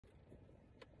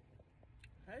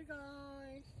Hey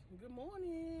guys, good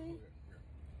morning.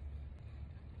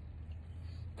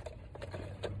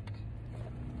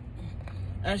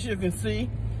 As you can see,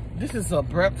 this is a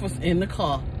breakfast in the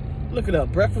car. Look it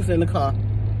up, breakfast in the car.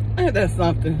 Ain't that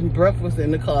something? Breakfast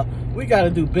in the car. We gotta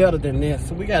do better than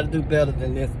this. We gotta do better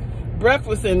than this.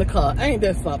 Breakfast in the car. Ain't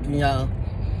that something, y'all?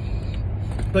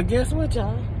 But guess what,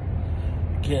 y'all?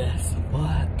 Guess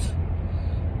what?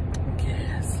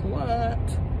 Guess what?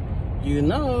 You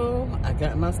know, I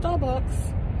got my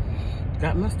Starbucks.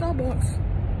 Got my Starbucks.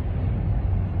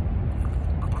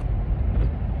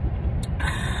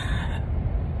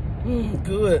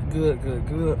 Good, good, good,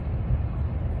 good.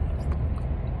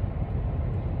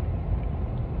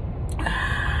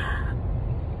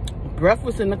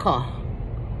 Breakfast in the car.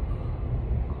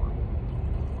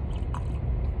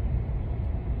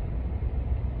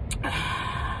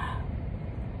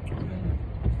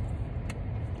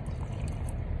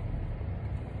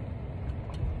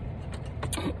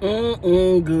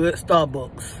 Good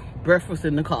Starbucks. Breakfast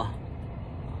in the car.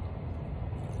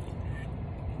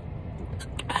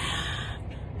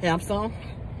 Have some?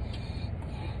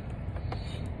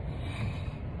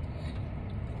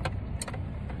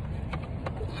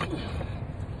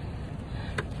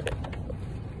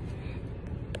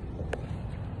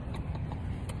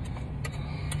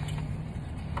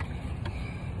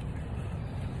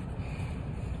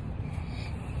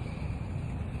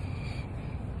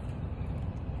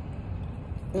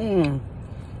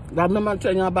 I remember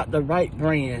telling y'all about the right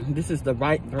brand. This is the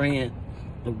right brand.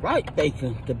 The right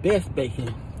bacon. The best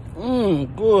bacon.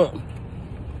 Good.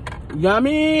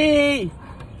 Yummy.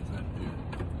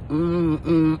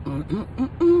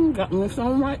 Got me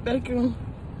some right bacon.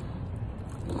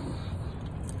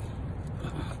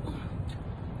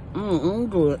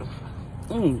 Good.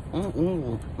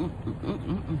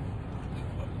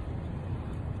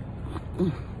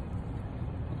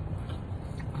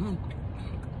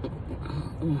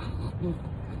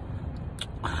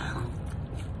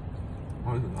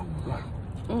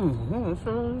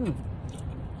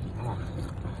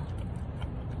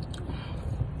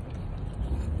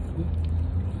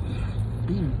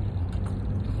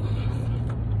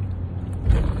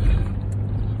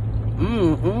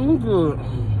 Good.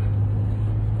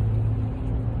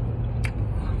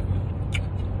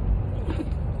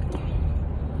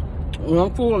 Well,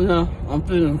 I'm full now. I'm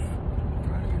finished.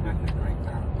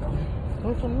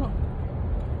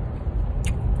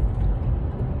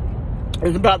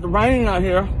 It's about to rain out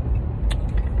here.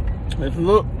 It's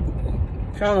look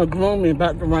kind of gloomy,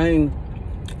 about to rain.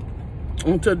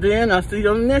 Until then, I'll see you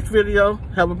on the next video.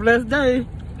 Have a blessed day.